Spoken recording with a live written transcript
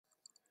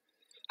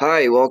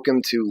Hi,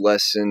 welcome to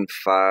Lesson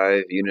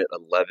 5, Unit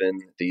 11,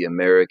 The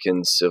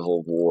American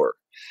Civil War.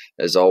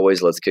 As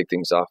always, let's kick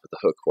things off with a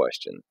hook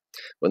question.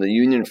 When the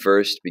Union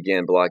first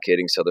began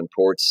blockading southern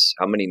ports,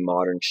 how many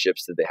modern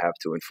ships did they have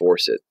to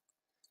enforce it?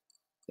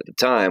 At the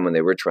time, when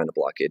they were trying to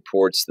blockade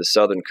ports, the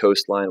southern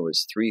coastline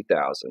was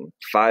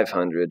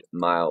 3,500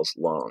 miles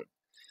long.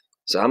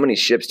 So how many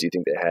ships do you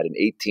think they had in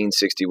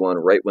 1861,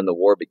 right when the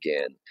war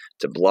began,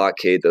 to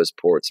blockade those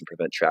ports and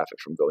prevent traffic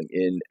from going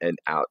in and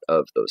out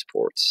of those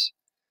ports?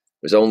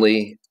 There's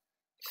only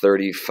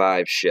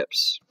 35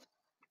 ships.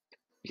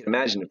 You can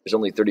imagine if there's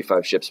only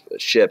 35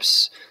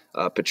 ships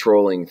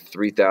patrolling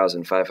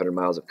 3,500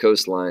 miles of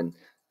coastline,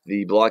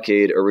 the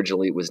blockade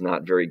originally was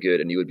not very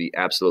good, and you would be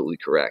absolutely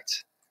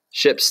correct.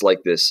 Ships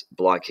like this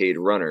blockade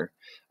runner,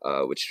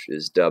 which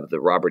is dubbed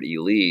the Robert E.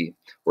 Lee,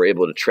 were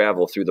able to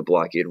travel through the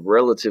blockade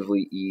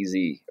relatively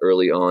easy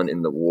early on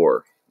in the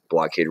war.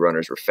 Blockade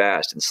runners were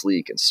fast and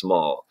sleek and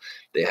small.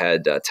 They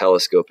had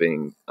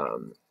telescoping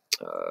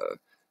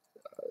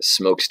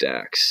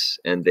smokestacks,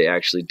 and they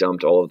actually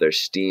dumped all of their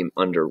steam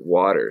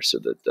underwater so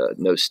that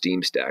no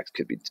steam stacks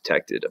could be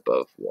detected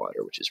above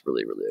water, which is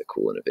really, really a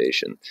cool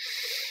innovation.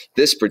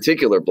 This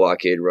particular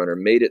blockade runner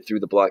made it through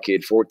the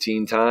blockade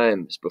 14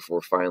 times before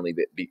finally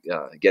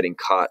getting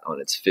caught on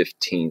its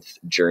 15th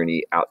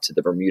journey out to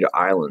the Bermuda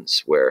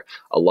Islands, where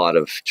a lot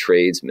of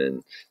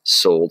tradesmen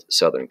sold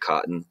southern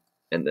cotton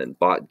and then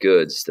bought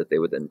goods that they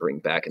would then bring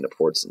back into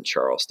ports in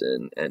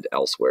Charleston and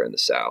elsewhere in the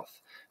South.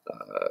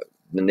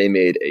 And they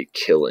made a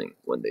killing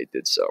when they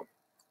did so.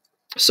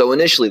 So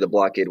initially, the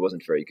blockade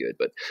wasn't very good,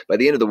 but by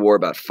the end of the war,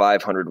 about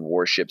 500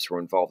 warships were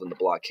involved in the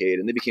blockade,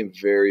 and they became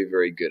very,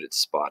 very good at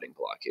spotting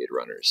blockade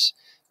runners.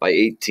 By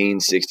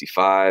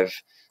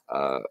 1865,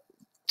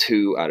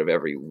 2 out of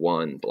every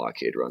 1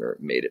 blockade runner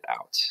made it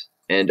out.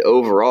 And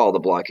overall, the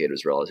blockade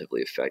was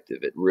relatively effective.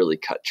 It really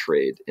cut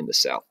trade in the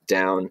South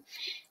down.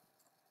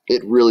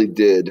 It really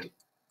did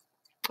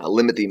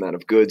limit the amount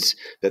of goods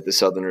that the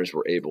Southerners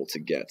were able to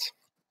get.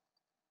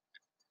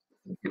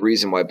 The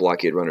reason why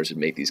blockade runners would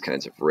make these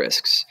kinds of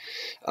risks.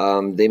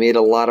 They made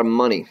a lot of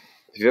money.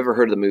 If you've ever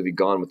heard of the movie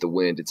Gone with the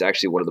Wind, it's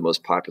actually one of the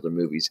most popular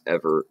movies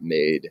ever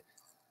made,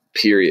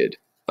 period,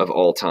 of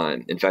all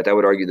time. In fact, I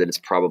would argue that it's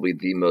probably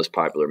the most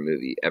popular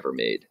movie ever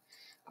made,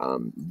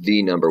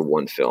 the number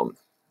 1 film.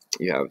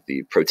 You have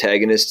the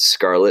protagonist,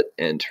 Scarlett,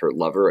 and her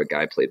lover, a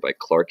guy played by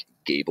Clark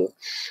Gable.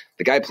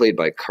 The guy played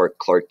by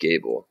Clark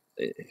Gable,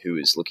 who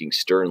is looking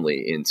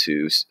sternly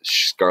into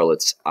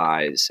Scarlett's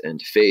eyes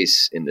and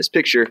face in this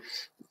picture,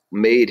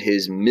 made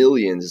his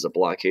millions as a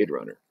blockade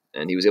runner.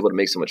 And he was able to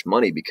make so much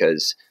money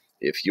because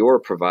if you're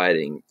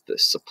providing the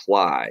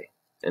supply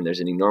and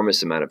there's an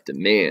enormous amount of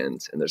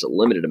demand and there's a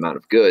limited amount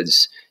of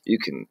goods, you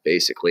can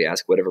basically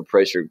ask whatever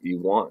price you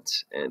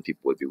want and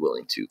people would be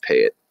willing to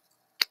pay it.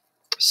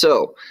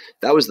 So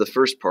that was the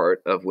first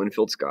part of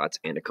Winfield Scott's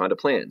Anaconda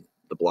Plan,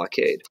 the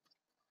blockade.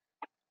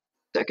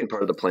 Second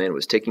part of the plan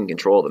was taking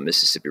control of the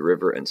Mississippi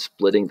River and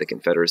splitting the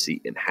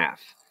Confederacy in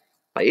half.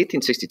 By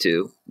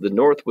 1862, the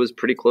North was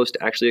pretty close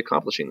to actually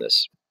accomplishing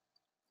this.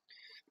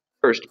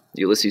 First,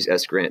 Ulysses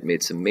S. Grant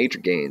made some major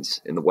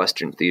gains in the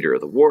western theater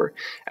of the war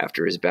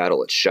after his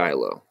battle at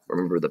Shiloh.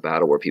 Remember the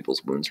battle where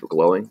people's wounds were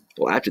glowing?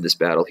 Well, after this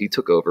battle, he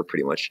took over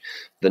pretty much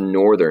the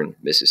northern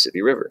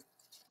Mississippi River.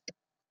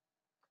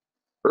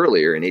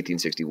 Earlier, in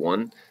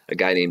 1861, a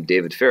guy named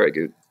David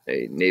Farragut,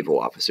 a naval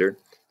officer,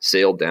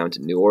 sailed down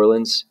to New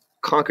Orleans,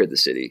 conquered the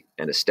city,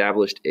 and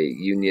established a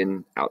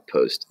Union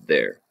outpost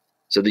there.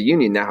 So the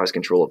Union now has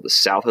control of the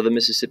south of the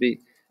Mississippi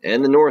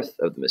and the north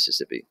of the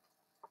Mississippi.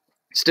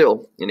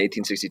 Still, in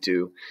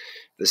 1862,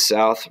 the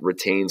South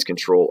retains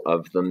control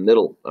of the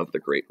middle of the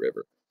Great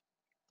River.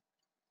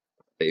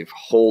 They've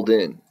holed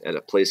in at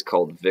a place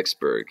called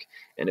Vicksburg,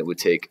 and it would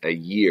take a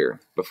year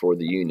before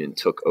the Union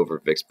took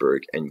over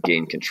Vicksburg and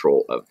gained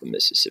control of the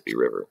Mississippi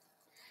River.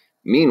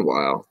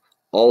 Meanwhile,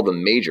 all the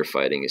major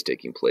fighting is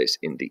taking place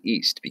in the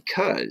east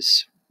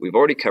because we've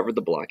already covered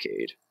the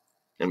blockade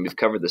and we've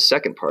covered the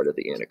second part of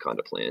the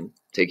Anaconda Plan,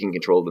 taking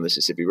control of the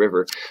Mississippi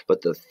River.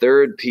 But the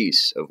third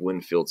piece of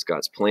Winfield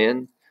Scott's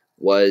plan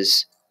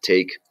was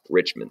take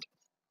Richmond.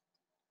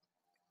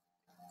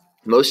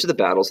 Most of the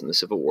battles in the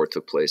Civil War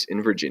took place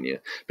in Virginia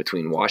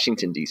between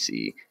Washington,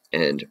 D.C.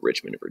 and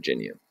Richmond,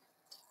 Virginia.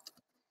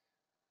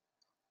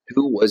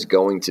 Who was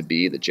going to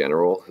be the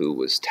general who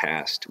was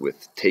tasked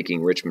with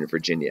taking Richmond,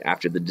 Virginia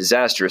after the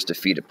disastrous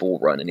defeat at Bull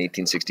Run in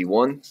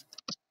 1861?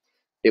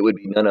 It would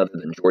be none other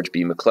than George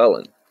B.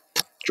 McClellan.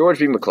 George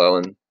B.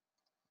 McClellan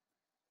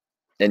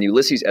and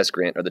Ulysses S.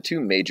 Grant are the 2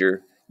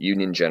 major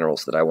Union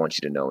generals that I want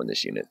you to know in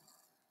this unit.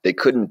 They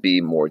couldn't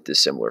be more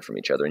dissimilar from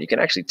each other, and you can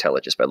actually tell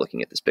it just by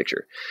looking at this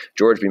picture.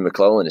 George B.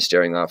 McClellan is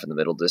staring off in the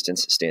middle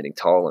distance, standing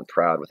tall and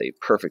proud with a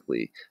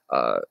perfectly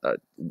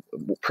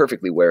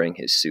wearing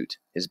his suit.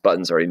 His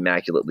buttons are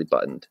immaculately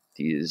buttoned.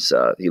 He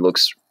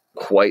looks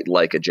quite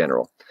like a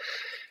general.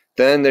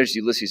 Then there's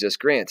Ulysses S.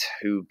 Grant,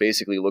 who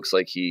basically looks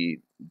like he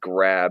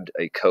grabbed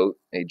a coat,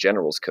 a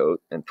general's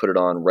coat, and put it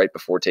on right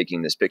before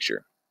taking this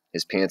picture.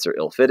 His pants are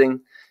ill-fitting.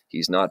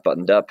 He's not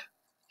buttoned up.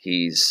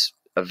 He's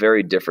a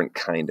very different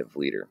kind of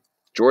leader.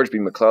 George B.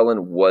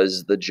 McClellan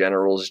was the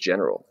general's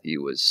general. He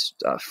was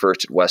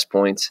first at West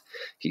Point.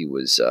 He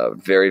was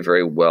very,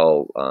 very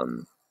well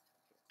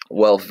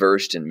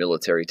versed in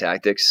military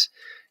tactics.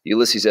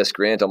 Ulysses S.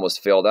 Grant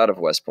almost failed out of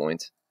West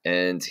Point,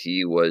 and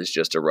he was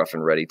just a rough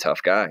and ready,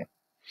 tough guy.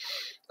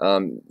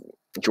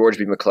 George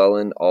B.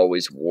 McClellan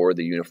always wore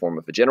the uniform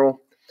of a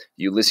general.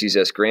 Ulysses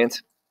S.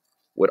 Grant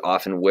would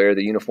often wear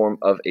the uniform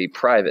of a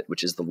private,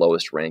 which is the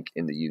lowest rank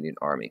in the Union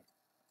Army.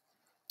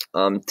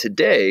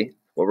 Today,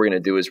 what we're going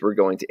to do is we're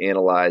going to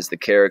analyze the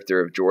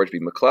character of George B.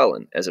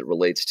 McClellan as it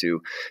relates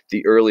to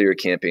the earlier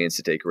campaigns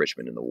to take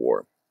Richmond in the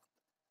war.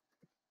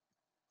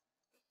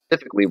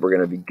 Specifically, we're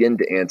going to begin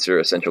to answer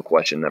essential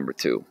question number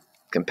 2.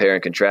 Compare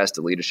and contrast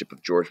the leadership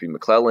of George B.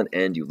 McClellan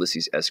and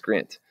Ulysses S.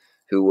 Grant.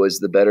 Who was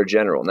the better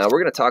general? Now,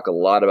 we're going to talk a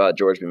lot about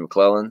George B.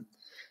 McClellan,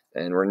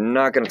 and we're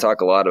not going to talk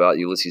a lot about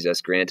Ulysses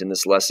S. Grant in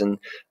this lesson,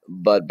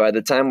 but by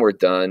the time we're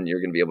done, you're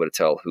going to be able to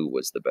tell who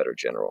was the better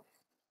general.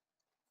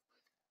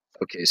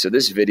 Okay, so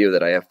this video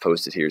that I have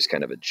posted here is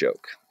kind of a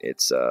joke.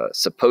 It's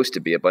supposed to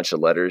be a bunch of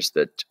letters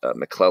that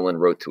McClellan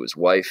wrote to his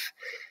wife.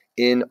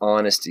 In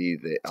honesty,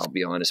 I'll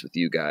be honest with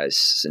you guys,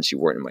 since you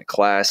weren't in my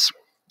class,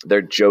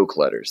 they're joke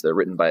letters. They're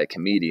written by a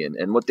comedian,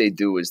 and what they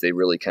do is they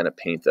really kind of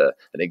paint an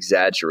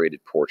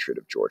exaggerated portrait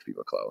of George B.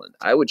 McClellan.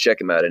 I would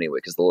check him out anyway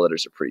because the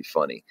letters are pretty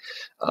funny.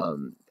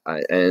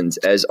 And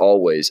as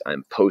always,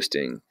 I'm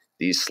posting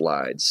these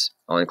slides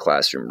on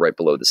Classroom right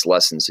below this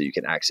lesson so you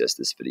can access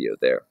this video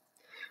there.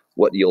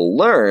 What you'll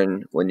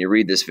learn when you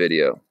read this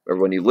video, or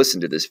when you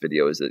listen to this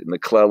video, is that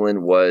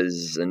McClellan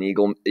was an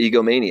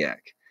egomaniac,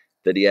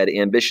 that he had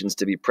ambitions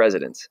to be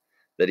president,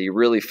 that he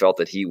really felt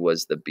that he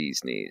was the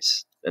bee's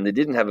knees. And they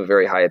didn't have a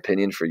very high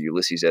opinion for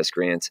Ulysses S.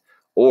 Grant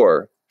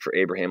or for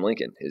Abraham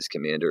Lincoln, his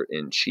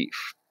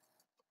commander-in-chief.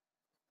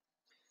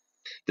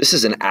 This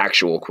is an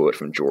actual quote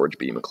from George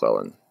B.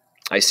 McClellan.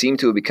 "I seem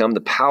to have become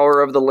the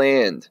power of the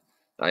land.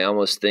 I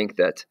almost think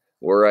that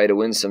were I to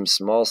win some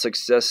small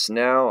success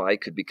now, I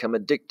could become a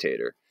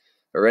dictator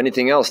or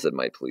anything else that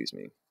might please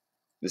me."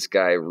 This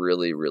guy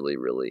really, really,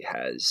 really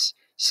has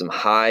some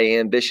high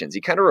ambitions.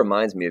 He kind of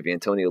reminds me of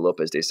Antonio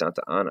Lopez de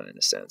Santa Anna in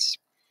a sense.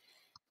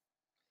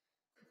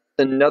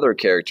 Another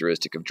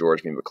characteristic of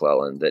George B.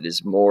 McClellan that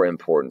is more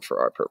important for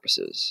our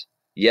purposes.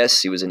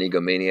 Yes, he was an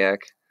egomaniac,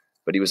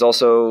 but he was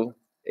also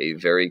a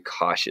very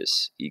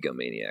cautious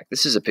egomaniac.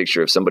 This is a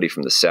picture of somebody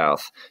from the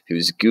South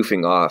who's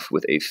goofing off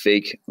with a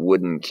fake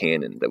wooden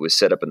cannon that was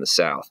set up in the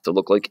South to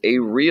look like a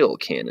real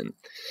cannon.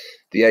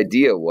 The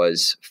idea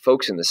was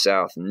folks in the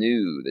South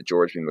knew that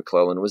George B.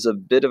 McClellan was a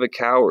bit of a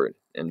coward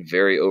and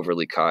very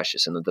overly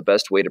cautious, and that the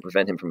best way to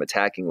prevent him from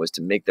attacking was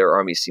to make their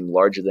army seem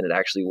larger than it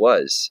actually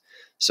was.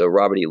 So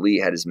Robert E. Lee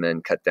had his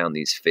men cut down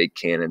these fake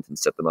cannons and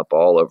set them up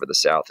all over the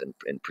South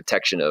in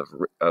protection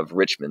of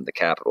Richmond, the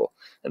capital.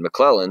 And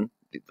McClellan,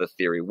 the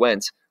theory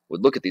went,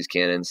 would look at these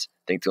cannons,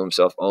 think to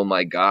himself, oh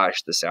my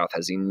gosh, the South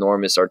has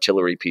enormous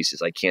artillery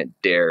pieces. I can't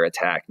dare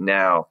attack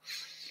now.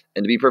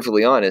 And to be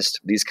perfectly honest,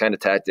 these kind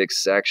of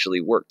tactics actually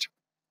worked.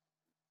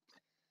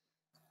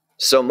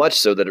 So much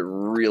so that it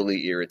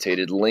really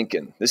irritated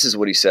Lincoln. This is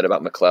what he said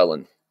about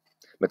McClellan.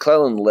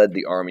 McClellan led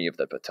the Army of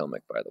the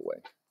Potomac, by the way.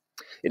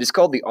 It is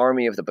called the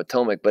Army of the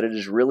Potomac, but it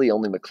is really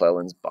only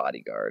McClellan's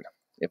bodyguard.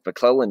 If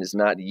McClellan is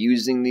not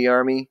using the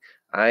army,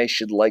 I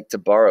should like to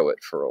borrow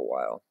it for a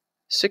while.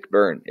 Sick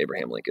burn,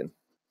 Abraham Lincoln.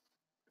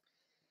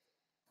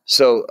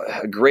 So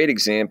a great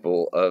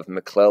example of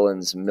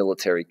McClellan's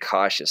military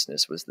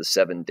cautiousness was the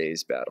 7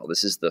 Days Battle.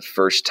 This is the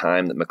first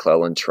time that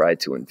McClellan tried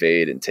to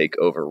invade and take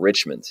over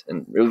Richmond,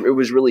 and it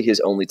was really his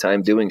only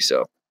time doing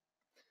so.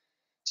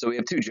 So we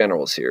have two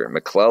generals here,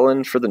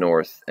 McClellan for the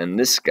North and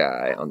this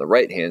guy on the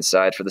right-hand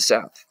side for the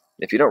South.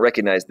 If you don't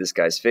recognize this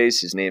guy's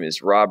face, his name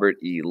is Robert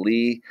E.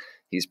 Lee.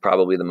 He's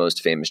probably the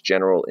most famous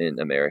general in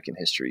American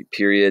history,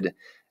 period.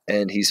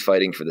 And he's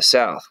fighting for the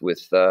South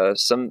with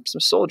some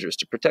soldiers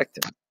to protect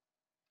him.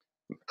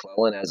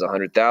 McClellan has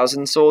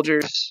 100,000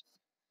 soldiers,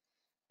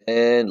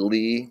 and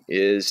Lee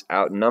is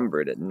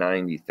outnumbered at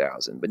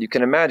 90,000. But you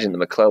can imagine that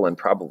McClellan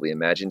probably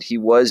imagined he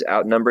was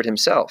outnumbered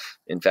himself.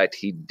 In fact,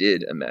 he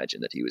did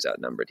imagine that he was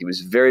outnumbered. He was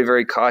very,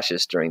 very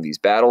cautious during these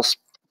battles.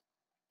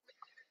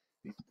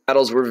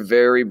 Battles were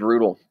very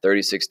brutal.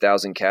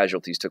 36,000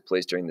 casualties took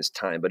place during this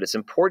time. But it's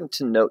important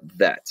to note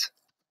that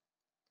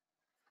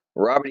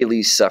Robert E.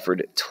 Lee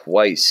suffered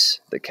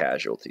twice the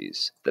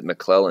casualties that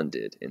McClellan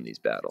did in these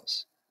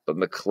battles. But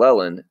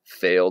McClellan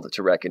failed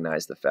to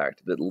recognize the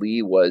fact that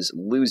Lee was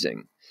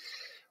losing.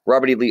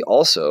 Robert E. Lee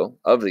also,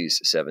 of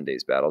these 7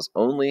 days battles,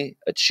 only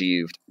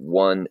achieved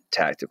one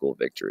tactical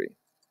victory.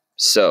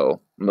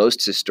 So,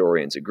 most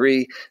historians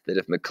agree that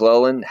if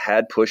McClellan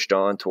had pushed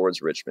on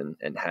towards Richmond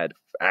and had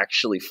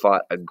actually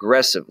fought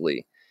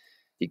aggressively,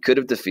 he could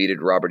have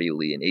defeated Robert E.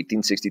 Lee in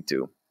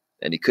 1862,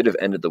 and he could have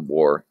ended the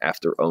war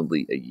after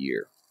only a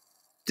year.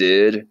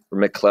 Did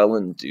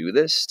McClellan do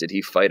this? Did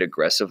he fight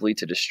aggressively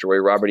to destroy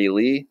Robert E.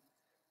 Lee?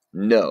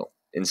 No.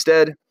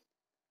 Instead,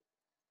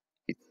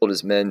 he told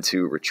his men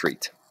to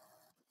retreat.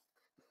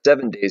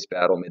 7 Days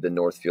battle made the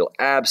North feel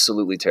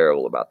absolutely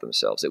terrible about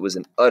themselves. It was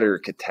an utter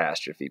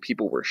catastrophe.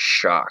 People were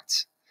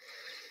shocked.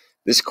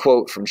 This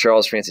quote from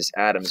Charles Francis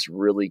Adams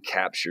really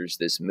captures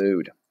this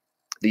mood.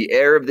 The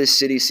air of this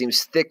city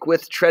seems thick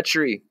with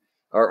treachery.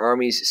 Our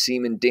armies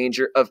seem in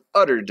danger of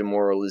utter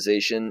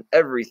demoralization.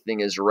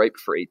 Everything is ripe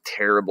for a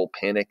terrible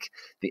panic,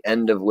 the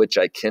end of which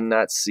I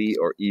cannot see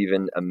or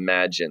even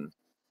imagine.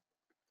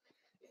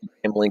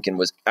 Abraham Lincoln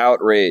was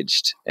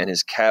outraged, and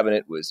his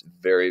cabinet was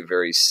very,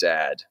 very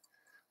sad.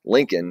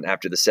 Lincoln,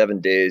 after the 7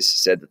 days,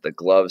 said that the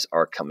gloves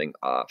are coming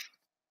off.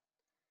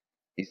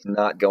 He's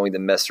not going to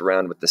mess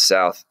around with the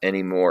South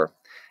anymore.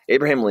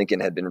 Abraham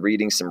Lincoln had been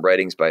reading some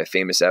writings by a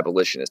famous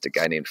abolitionist, a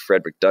guy named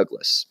Frederick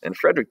Douglass, and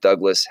Frederick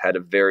Douglass had a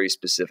very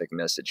specific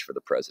message for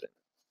the president.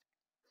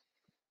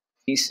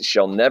 Peace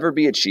shall never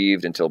be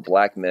achieved until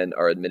black men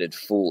are admitted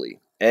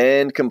fully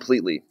and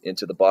completely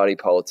into the body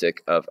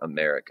politic of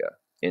America.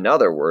 In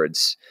other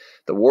words,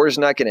 the war is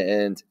not going to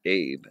end,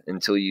 Abe,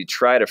 until you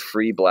try to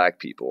free black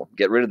people,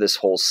 get rid of this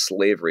whole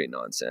slavery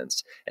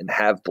nonsense, and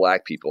have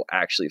black people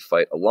actually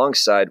fight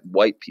alongside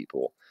white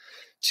people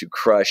to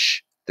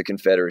crush the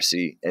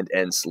Confederacy and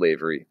end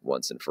slavery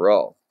once and for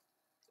all.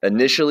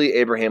 Initially,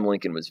 Abraham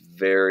Lincoln was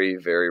very,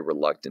 very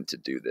reluctant to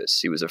do this.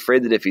 He was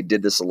afraid that if he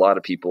did this, a lot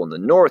of people in the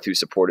North who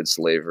supported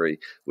slavery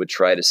would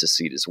try to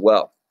secede as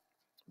well.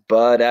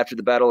 But after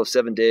the Battle of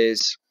 7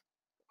 Days,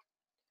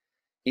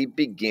 he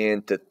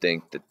began to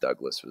think that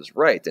Douglass was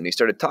right, and he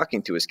started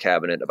talking to his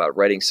cabinet about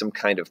writing some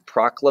kind of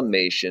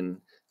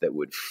proclamation that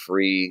would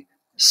free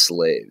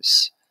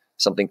slaves,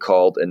 something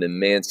called an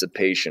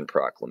Emancipation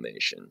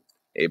Proclamation.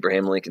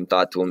 Abraham Lincoln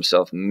thought to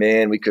himself,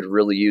 man, we could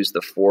really use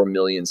the 4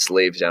 million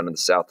slaves down in the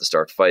South to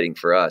start fighting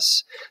for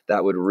us.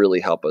 That would really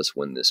help us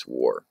win this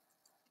war.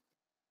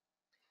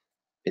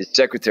 His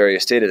Secretary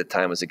of State at the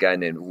time was a guy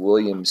named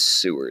William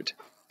Seward.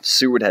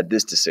 Seward had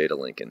this to say to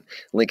Lincoln.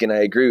 Lincoln,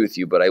 I agree with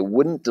you, but I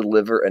wouldn't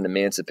deliver an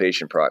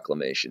Emancipation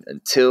Proclamation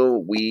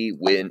until we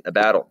win a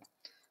battle.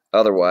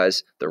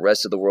 Otherwise, the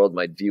rest of the world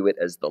might view it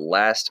as the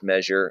last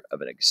measure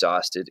of an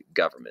exhausted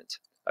government,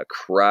 a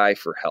cry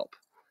for help,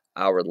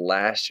 our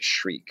last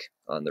shriek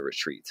on the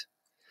retreat.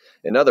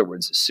 In other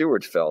words,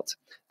 Seward felt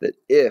that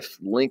if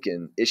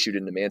Lincoln issued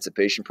an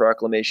Emancipation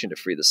Proclamation to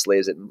free the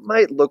slaves, it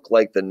might look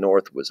like the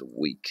North was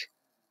weak,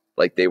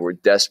 like they were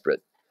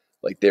desperate,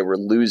 like they were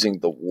losing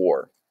the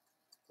war.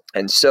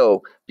 And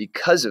so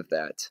because of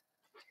that,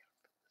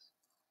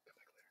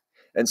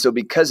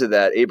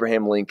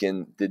 Abraham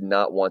Lincoln did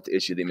not want to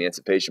issue the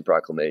Emancipation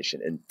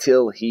Proclamation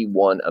until he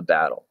won a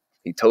battle.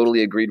 He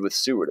totally agreed with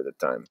Seward at the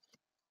time.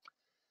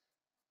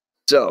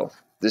 So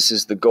this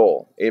is the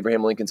goal.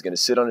 Abraham Lincoln's going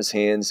to sit on his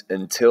hands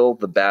until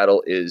the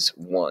battle is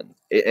won.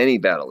 Any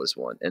battle is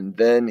won. And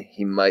then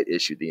he might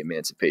issue the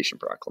Emancipation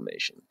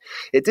Proclamation.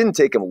 It didn't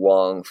take him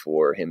long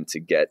for him to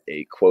get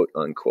a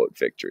quote-unquote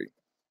victory.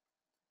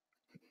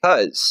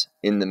 Because,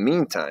 in the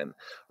meantime,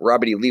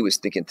 Robert E. Lee was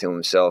thinking to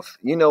himself,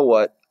 you know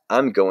what?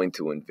 I'm going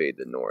to invade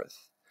the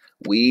North.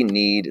 We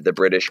need the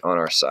British on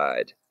our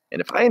side.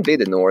 And if I invade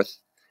the North,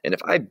 and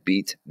if I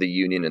beat the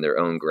Union in their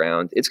own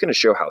ground, it's going to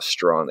show how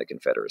strong the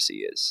Confederacy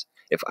is.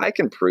 If I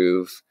can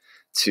prove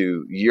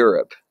to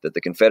Europe that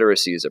the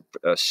Confederacy is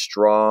a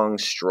strong,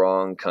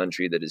 strong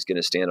country that is going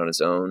to stand on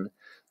its own,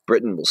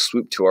 Britain will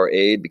swoop to our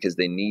aid because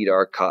they need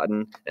our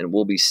cotton, and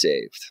we'll be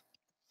saved.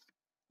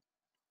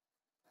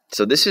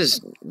 So this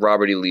is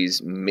Robert E.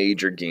 Lee's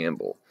major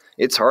gamble.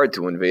 It's hard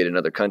to invade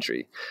another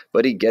country,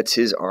 but he gets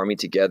his army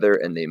together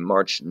and they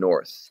march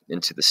north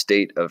into the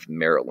state of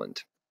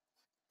Maryland.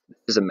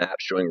 This is a map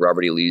showing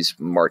Robert E. Lee's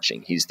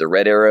marching. He's the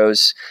red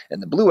arrows,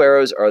 and the blue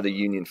arrows are the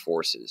Union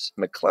forces.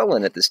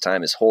 McClellan at this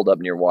time is holed up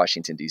near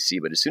Washington, D.C.,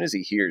 but as soon as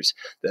he hears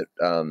that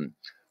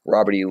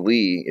Robert E.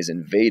 Lee is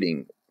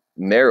invading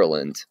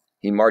Maryland,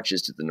 he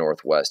marches to the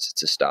northwest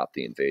to stop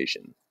the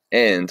invasion.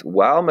 And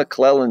while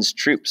McClellan's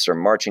troops are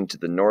marching to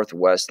the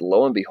northwest,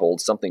 lo and behold,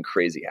 something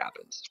crazy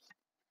happens.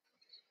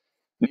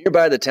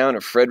 Nearby the town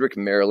of Frederick,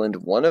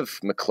 Maryland, one of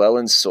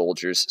McClellan's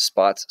soldiers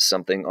spots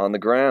something on the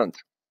ground.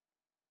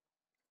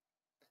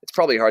 It's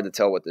probably hard to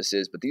tell what this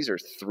is, but these are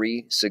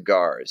 3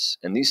 cigars,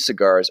 and these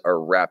cigars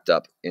are wrapped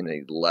up in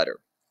a letter.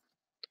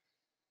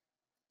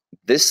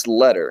 This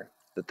letter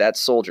that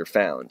soldier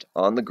found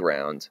on the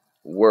ground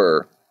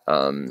were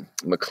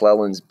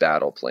McClellan's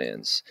battle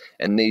plans,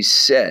 and they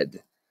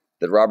said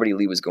that Robert E.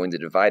 Lee was going to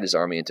divide his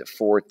army into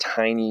 4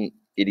 tiny,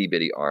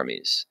 itty-bitty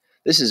armies.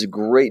 This is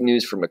great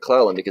news for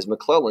McClellan because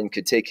McClellan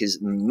could take his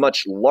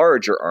much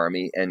larger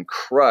army and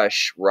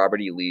crush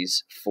Robert E.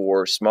 Lee's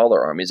 4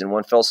 smaller armies in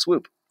one fell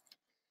swoop.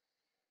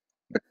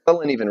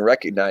 McClellan even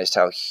recognized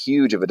how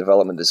huge of a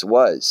development this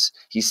was.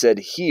 He said,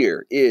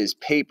 here is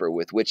paper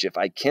with which if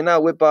I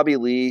cannot whip Bobby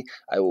Lee,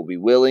 I will be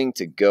willing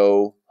to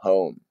go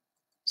home.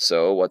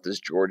 So what does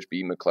George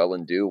B.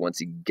 McClellan do once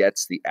he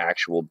gets the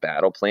actual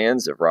battle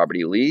plans of Robert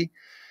E. Lee?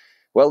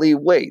 Well, he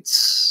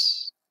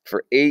waits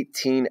for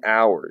 18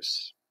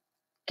 hours,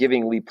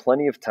 giving Lee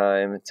plenty of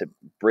time to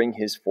bring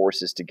his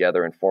forces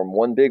together and form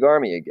one big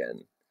army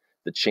again.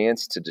 The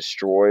chance to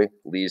destroy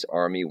Lee's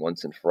army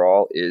once and for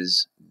all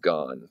is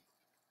gone.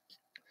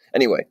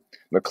 Anyway,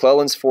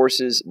 McClellan's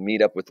forces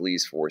meet up with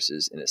Lee's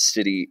forces in a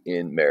city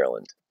in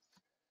Maryland.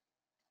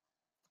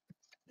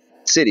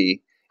 The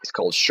city is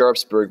called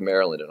Sharpsburg,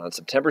 Maryland, and on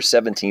September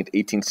 17th,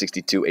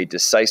 1862, a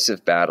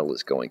decisive battle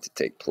is going to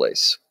take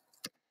place.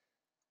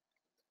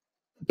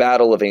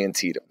 Battle of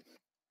Antietam.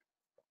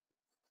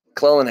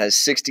 McClellan has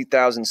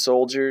 60,000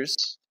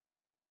 soldiers.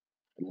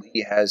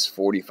 Lee has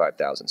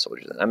 45,000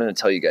 soldiers. And I'm going to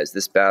tell you guys,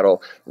 this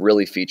battle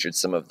really featured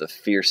some of the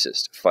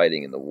fiercest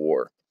fighting in the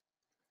war.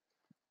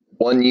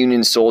 One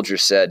Union soldier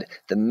said,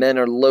 "The men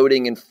are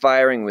loading and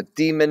firing with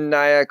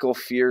demoniacal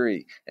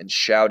fury and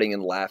shouting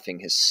and laughing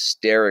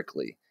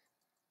hysterically."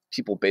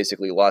 People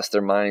basically lost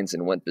their minds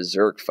and went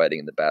berserk fighting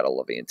in the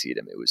Battle of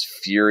Antietam. It was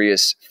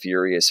furious,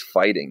 furious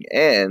fighting.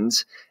 And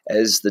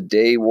as the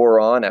day wore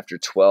on, after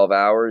 12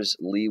 hours,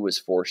 Lee was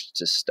forced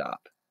to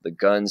stop. The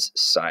guns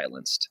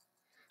silenced.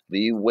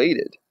 Lee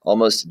waited,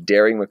 almost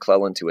daring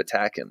McClellan to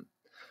attack him.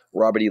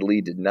 Robert E.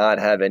 Lee did not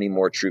have any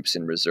more troops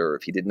in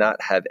reserve. He did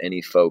not have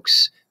any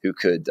folks who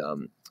could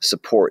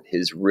support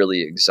his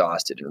really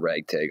exhausted and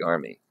ragtag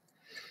army.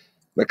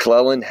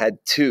 McClellan had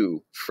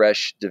 2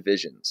 fresh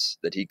divisions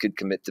that he could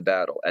commit to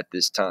battle at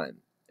this time.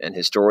 And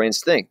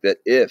historians think that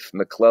if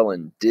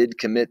McClellan did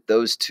commit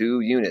those 2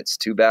 units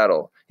to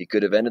battle, he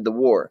could have ended the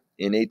war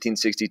in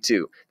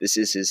 1862. This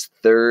is his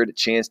 3rd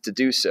chance to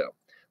do so.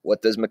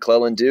 What does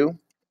McClellan do?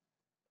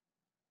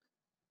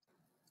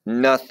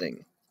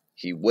 Nothing.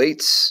 He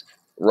waits,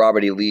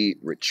 Robert E. Lee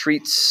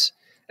retreats,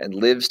 and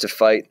lives to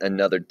fight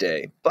another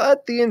day.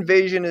 But the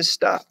invasion is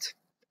stopped.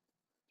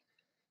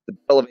 The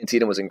Battle of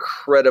Antietam was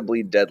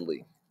incredibly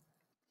deadly.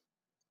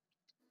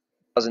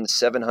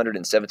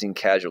 1,717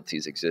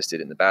 casualties existed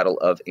in the Battle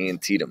of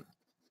Antietam.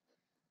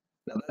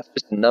 Now that's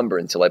just a number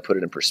until I put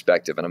it in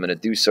perspective, and I'm going to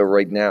do so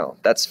right now.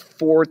 That's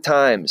 4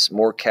 times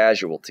more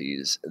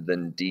casualties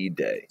than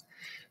D-Day.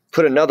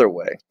 Put another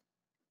way,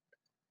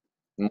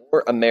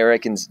 more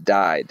Americans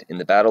died in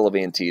the Battle of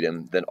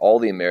Antietam than all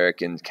the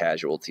American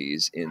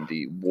casualties in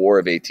the War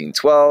of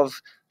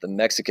 1812, the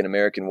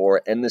Mexican-American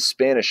War, and the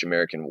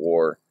Spanish-American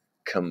War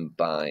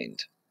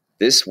combined.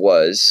 This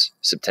was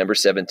September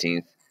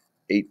 17th,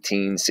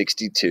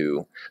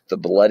 1862, the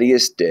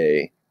bloodiest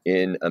day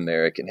in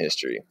American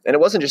history. And it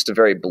wasn't just a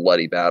very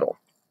bloody battle.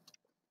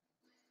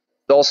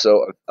 It's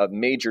also a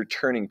major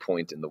turning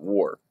point in the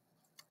war.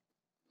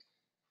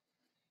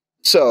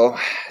 So,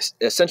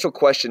 essential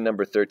question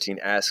number 13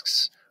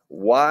 asks,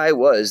 why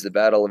was the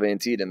Battle of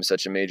Antietam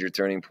such a major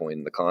turning point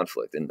in the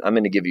conflict? And I'm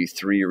going to give you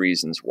 3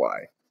 reasons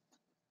why.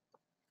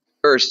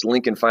 First,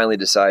 Lincoln finally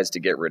decides to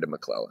get rid of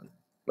McClellan.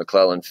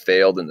 McClellan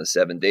failed in the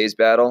 7 Days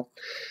battle.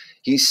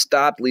 He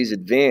stopped Lee's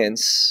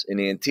advance in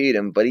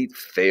Antietam, but he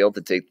failed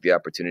to take the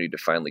opportunity to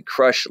finally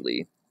crush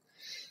Lee,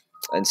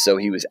 and so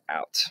he was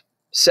out.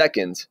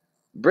 Second,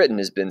 Britain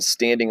has been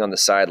standing on the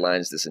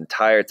sidelines this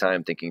entire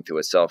time thinking to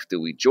itself, do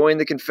we join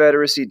the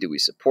Confederacy? Do we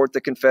support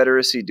the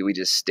Confederacy? Do we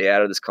just stay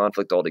out of this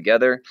conflict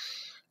altogether?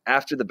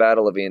 After the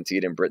Battle of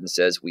Antietam, Britain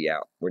says, we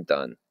out. We're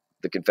done.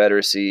 The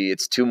Confederacy,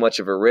 it's too much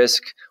of a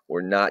risk.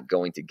 We're not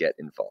going to get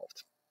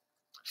involved.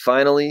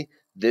 Finally,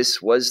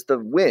 this was the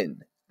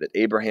win that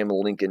Abraham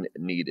Lincoln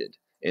needed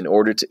in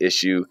order to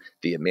issue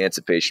the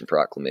Emancipation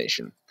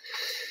Proclamation.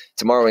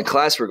 Tomorrow in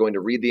class, we're going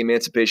to read the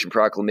Emancipation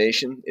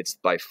Proclamation. It's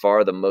by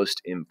far the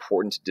most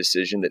important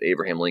decision that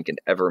Abraham Lincoln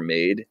ever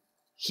made.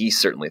 He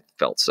certainly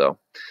felt so.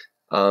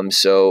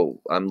 So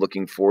I'm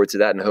looking forward to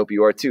that, and I hope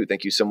you are too.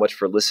 Thank you so much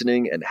for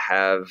listening, and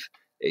have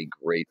a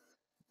great